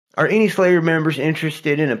Are any Slayer members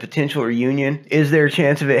interested in a potential reunion? Is there a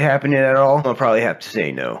chance of it happening at all? I'll probably have to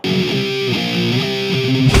say no.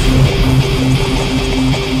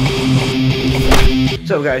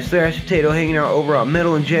 So guys, Thrash Potato hanging out over on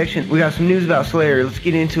Metal Injection. We got some news about Slayer. Let's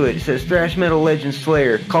get into it. It says thrash metal legend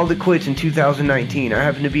Slayer called it quits in 2019. I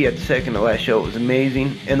happened to be at the second to last show. It was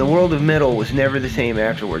amazing, and the world of metal was never the same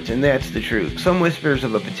afterwards, and that's the truth. Some whispers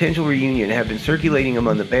of a potential reunion have been circulating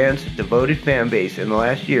among the band's devoted fan base in the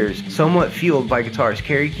last years, somewhat fueled by guitarist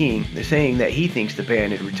Kerry King saying that he thinks the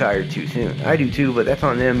band had retired too soon. I do too, but that's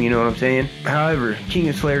on them, you know what I'm saying? However, King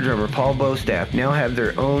and Slayer drummer Paul Bostaph now have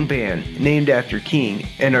their own band named after King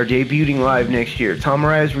and are debuting live next year. Tom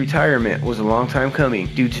Araya's retirement was a long time coming.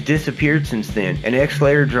 Dude's disappeared since then, and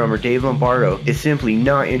ex-Slayer drummer Dave Lombardo is simply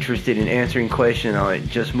not interested in answering questions on it,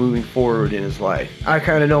 just moving forward in his life. I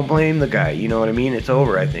kinda don't blame the guy, you know what I mean? It's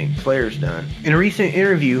over, I think. Slayer's done. In a recent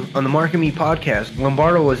interview on the Mark and Me podcast,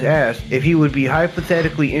 Lombardo was asked if he would be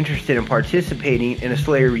hypothetically interested in participating in a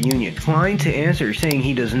Slayer reunion. Declined to answer, saying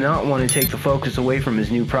he does not want to take the focus away from his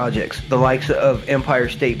new projects, the likes of Empire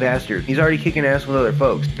State Bastard. He's already kicking ass with other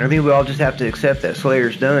folks. I think we all just have to accept that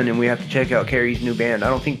Slayer's done and we have to check out Kerry's new band. I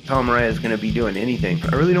don't think Tom Araya is going to be doing anything.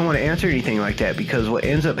 I really don't want to answer anything like that because what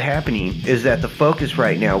ends up happening is that the focus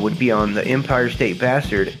right now would be on the Empire State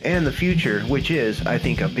Bastard and the future, which is, I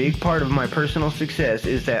think, a big part of my personal success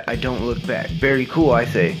is that I don't look back. Very cool, I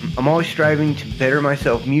say. I'm always striving to better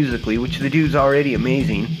myself musically, which the dude's already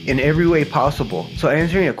amazing, in every way possible. So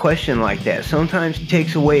answering a question like that sometimes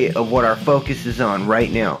takes away of what our focus is on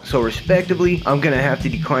right now. So respectively, I'm going to have to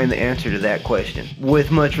decline the answer to that question.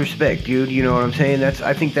 With much respect, dude, you know what I'm saying?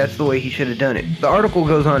 I think that's the way he should have done it. The article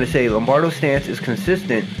goes on to say Lombardo's stance is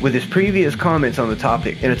consistent with his previous comments on the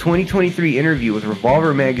topic. In a 2023 interview with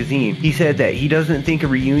Revolver magazine, he said that he doesn't think a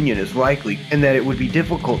reunion is likely and that it would be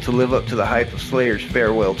difficult to live up to the hype of Slayer's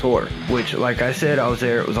farewell tour, which, like I said, I was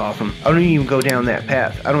there, it was awesome. I don't even go down that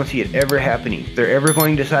path. I don't see it ever happening. If they're ever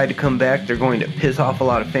going to decide to come back, they're going to piss off a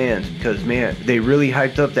lot of fans because, man, they really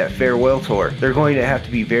hyped up that farewell tour. They're going to have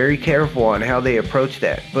to be very careful on how they approach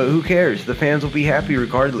that. But who cares? The fans will be happy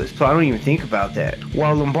regardless, so I don't even think about that.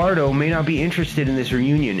 While Lombardo may not be interested in this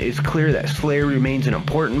reunion, it's clear that Slayer remains an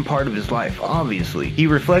important part of his life, obviously. He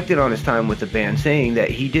reflected on his time with the band, saying that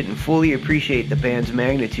he didn't fully appreciate the band's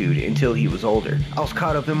magnitude until he was older. I was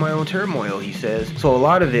caught up in my own turmoil, he says, so a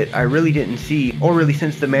lot of it I really didn't see or really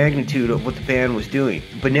sense the magnitude of what the band was doing.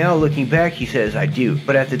 But now looking back, he says, I do.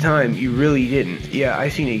 But at the time, you really didn't. Yeah, I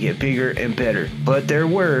seen it get bigger and better. But there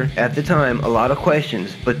were, at the time, a lot of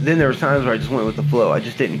questions, but then there were times where I just went with the flow. I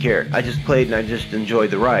just didn't care. I just played and I just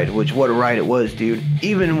enjoyed the ride, which what a ride it was, dude.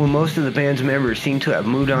 Even when most of the band's members seem to have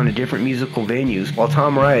moved on to different musical venues, while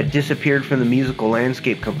Tom Araya disappeared from the musical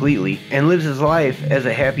landscape completely and lives his life as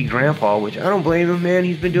a happy grandpa, which I don't blame him, man,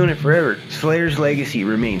 he's been doing it forever. Slayer's legacy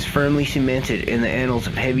remains firmly cemented in the annals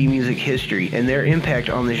of heavy music history, and their impact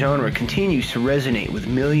on the genre continues to resonate with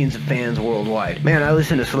millions of fans worldwide. Man, I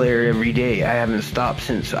listen to Slayer every day. I haven't stopped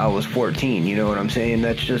since I was 14, you know what I'm saying?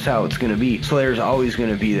 That's just how it's gonna be. Slayer's always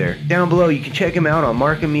gonna be there. Down below, you can check him out on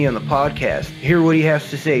Mark and Me on the podcast. Hear what he has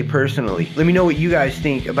to say personally. Let me know what you guys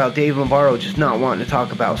think about Dave Lombardo just not wanting to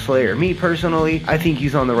talk about Slayer. Me personally, I think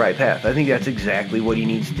he's on the right path. I think that's exactly what he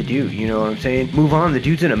needs to do, you know what I'm saying? Move on. The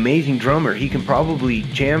dude's an amazing drummer. He can probably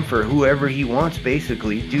jam for whoever he wants,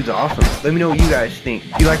 basically. Dude's awesome. Let me know what you guys think.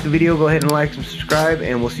 If you like the video, go ahead and like and subscribe,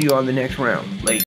 and we'll see you on the next round. Later.